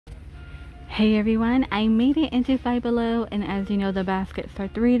Hey everyone, I made it into Five Below, and as you know, the baskets are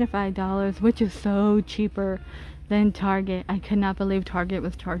 $3 to $5, which is so cheaper than Target. I could not believe Target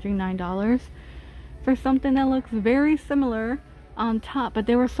was charging $9 for something that looks very similar on top, but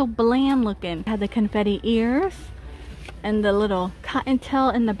they were so bland looking. Had the confetti ears and the little cottontail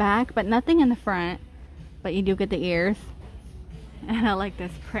in the back, but nothing in the front, but you do get the ears. And I like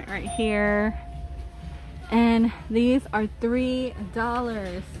this print right here, and these are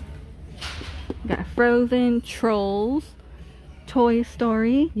 $3. Got Frozen, Trolls, Toy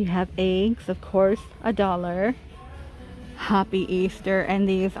Story. You have eggs, of course, $1. Happy Easter, and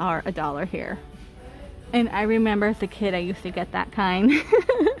these are $1 here. And I remember as a kid I used to get that kind.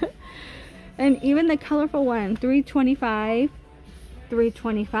 And even the colorful one, $3.25.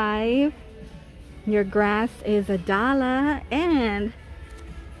 $3.25. Your grass is $1, and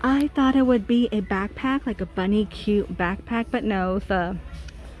I thought it would be a backpack, like a bunny cute backpack, but no, it's a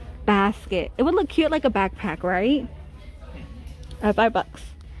basket. It would look cute like a backpack, right? $5.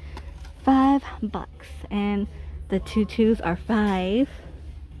 $5. And the tutus are $5.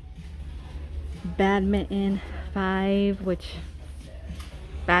 Badminton, $5, which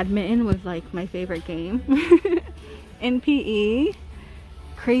badminton was like my favorite game. In PE,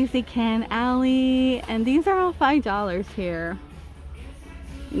 Crazy Can Alley, and these are all $5 here.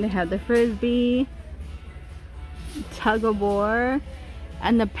 And they have the frisbee, tug of war,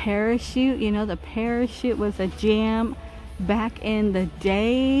 and the parachute. You know, the parachute was a jam back in the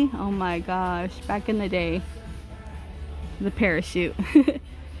day. Oh my gosh, back in the day, the parachute.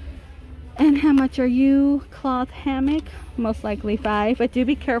 And how much are you? Cloth hammock, most likely $5, but do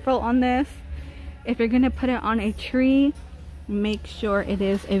be careful on this. If you're gonna put it on a tree, make sure it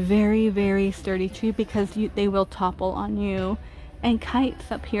is a very sturdy tree, because they will topple on you. And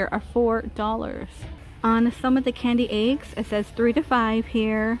kites up here are $4. On some of the candy eggs, it says $3 to $5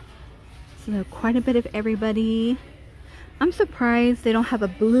 here. So quite a bit of everybody. I'm surprised they don't have a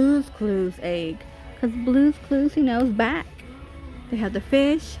Blue's Clues egg, because Blue's Clues, you know, is back. They have the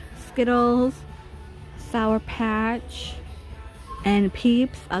fish, Skittles, Sour Patch, and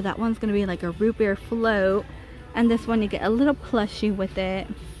Peeps. That one's gonna be like a root beer float. And this one you get a little plushie with it.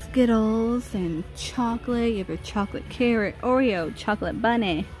 Skittles and chocolate. You have your chocolate carrot, Oreo, chocolate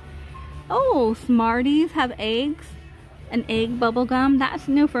bunny. Oh, Smarties have eggs. An egg bubble gum. That's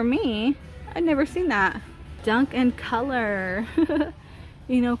new for me. I've never seen that. Dunk and Color.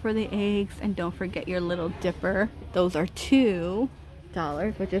 You know, for the eggs. And don't forget your little dipper. Those are $2,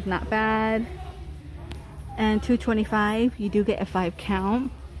 which is not bad. And $2.25. You do get a 5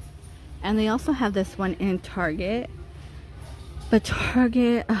 count. And they also have this one in Target. But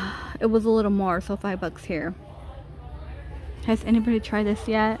Target, it was a little more, so $5 here. Has anybody tried this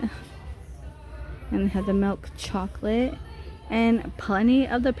yet? And they have the milk chocolate and plenty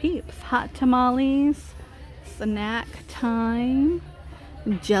of the Peeps. Hot tamales, snack time,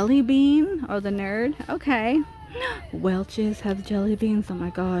 jelly bean, or the nerd. Okay. Welch's have jelly beans. Oh my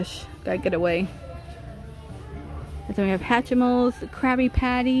gosh, gotta get away. And then we have Hatchimals, the Krabby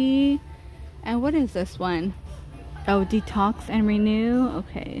Patty, and what is this one? Oh, Detox and Renew.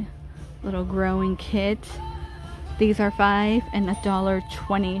 Okay, little growing kit. These are $5 and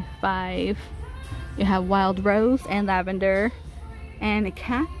 $1.25. You have Wild Rose and Lavender and a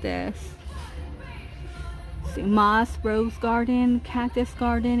Cactus. See, Moss, Rose Garden, Cactus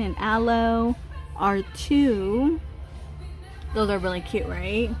Garden, and Aloe are $2. Those are really cute,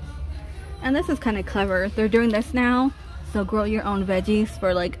 right? And this is kind of clever. They're doing this now, so grow your own veggies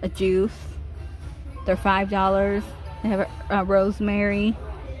for like a juice. They're $5. They have a rosemary,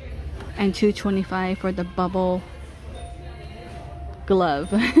 and $2.25 for the bubble glove.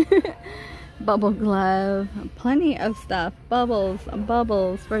 Bubble glove, plenty of stuff. Bubbles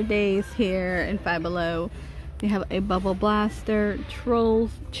for days here in Five Below. They have a bubble blaster,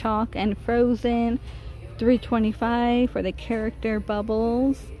 Trolls, chalk, and Frozen. $3.25 for the character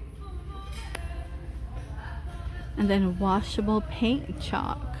bubbles. And then washable paint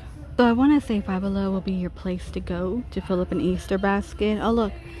chalk. So I want to say Five Below will be your place to go to fill up an Easter basket. Oh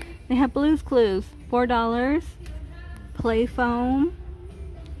look, they have Blue's Clues, $4. Play foam,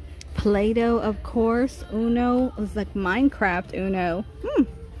 Play-Doh, of course. Uno is like Minecraft Uno.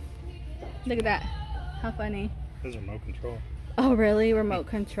 Look at that. How funny. This is remote control. Oh really? Remote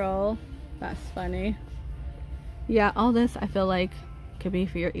control? That's funny. Yeah, all this I feel like could be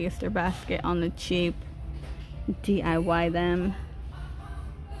for your Easter basket on the cheap. DIY them.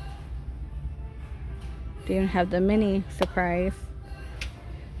 They even have the mini surprise.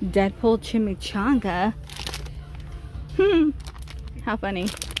 Deadpool chimichanga. How funny.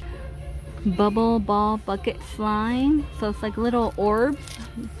 Bubble ball bucket slime. So it's like little orbs.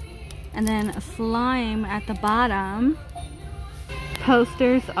 And then slime at the bottom.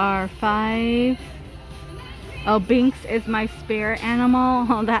 Posters are $5. Oh, Binks is my spirit animal.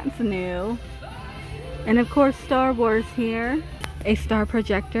 Oh, that's new. And of course, Star Wars here. A star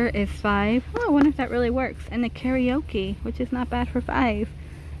projector is $5. Oh, I wonder if that really works. And the karaoke, which is not bad for $5.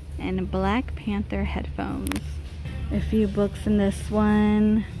 And Black Panther headphones. A few books in this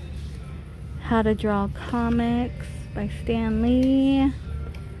one. How to Draw Comics by Stan Lee.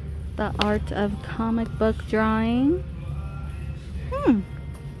 The Art of Comic Book Drawing.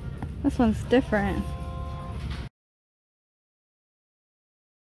 This one's different.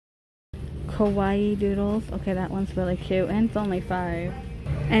 Kawaii Doodles. Okay, that one's really cute, and it's only $5.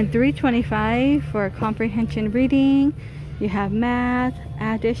 And $3.25 for comprehension reading. You have math,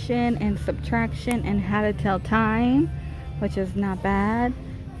 addition, and subtraction, and how to tell time, which is not bad.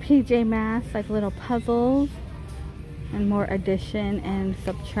 PJ Masks, like little puzzles, and more addition and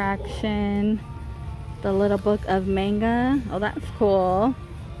subtraction. The Little Book of Manga. Oh, that's cool.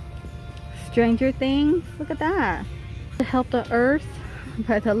 Stranger Things. Look at that. To Help the Earth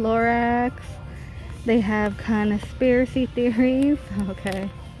by the Lorax. They have conspiracy theories. Okay.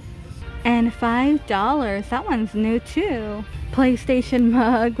 And $5. That one's new too. PlayStation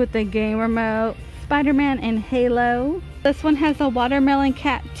mug with the game remote. Spider-Man and Halo. This one has a watermelon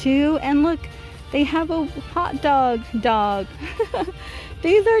cat too. And look, they have a hot dog.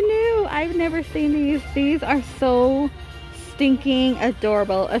 These are new. I've never seen these. These are so stinking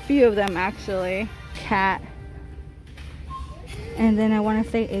adorable. A few of them actually. Cat. And then I want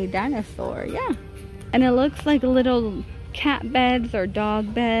to say a dinosaur. Yeah. And it looks like little cat beds or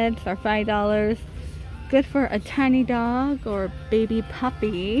dog beds are $5. Good for a tiny dog or baby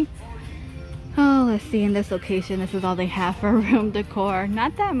puppy. Oh, let's see, in this location, this is all they have for room decor.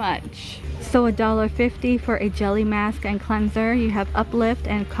 Not that much. So $1.50 for a jelly mask and cleanser. You have Uplift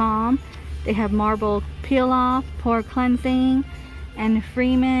and Calm. They have Marble Peel Off, Pore Cleansing, and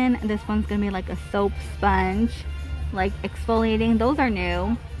Freeman. This one's gonna be like a soap sponge, like exfoliating. Those are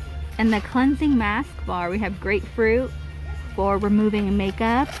new. And the cleansing mask bar, we have Grapefruit for removing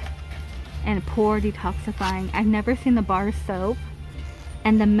makeup and pore detoxifying. I've never seen the bar soap.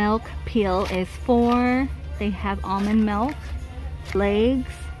 And the milk peel is $4. They have almond milk,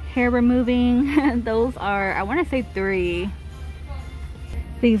 legs, hair removing. Those are, I want to say $3.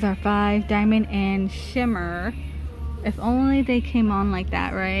 These are $5. Diamond and shimmer. If only they came on like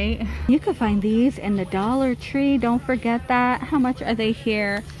that, right? You could find these in the Dollar Tree. Don't forget that. How much are they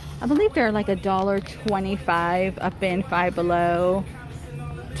here? I believe they're like $1.25 up in Five Below.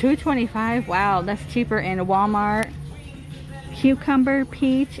 $2.25. Wow, that's cheaper in Walmart. Cucumber,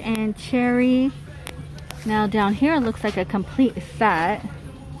 peach, and cherry. Now down here it looks like a complete set.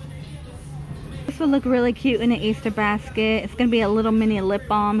 This will look really cute in an Easter basket. It's gonna be a little mini lip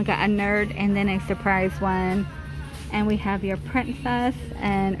balm. We got a nerd and then a surprise one. And we have your princess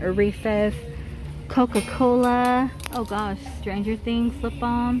and Reese's, Coca-Cola. Oh gosh, Stranger Things lip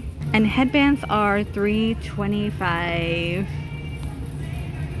balm. And headbands are $3.25.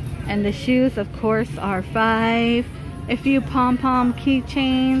 And the shoes, of course, are $5. A few pom-pom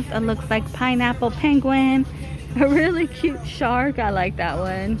keychains. It looks like pineapple penguin. A really cute shark. I like that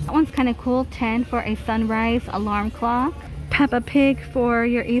one. That one's kind of cool. $10 for a sunrise alarm clock. Peppa Pig for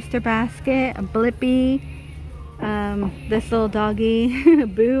your Easter basket. A Blippi. This little doggy.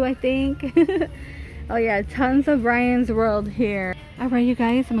 Boo, I think. Oh yeah, tons of Ryan's World here. Alright you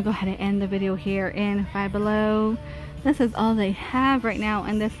guys, I'm gonna go ahead and end the video here in Five Below. This is all they have right now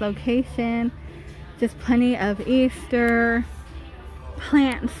in this location. Just plenty of Easter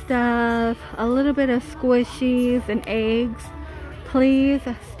plant stuff, a little bit of squishies and eggs. Please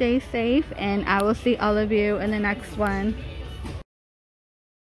stay safe, and I will see all of you in the next one.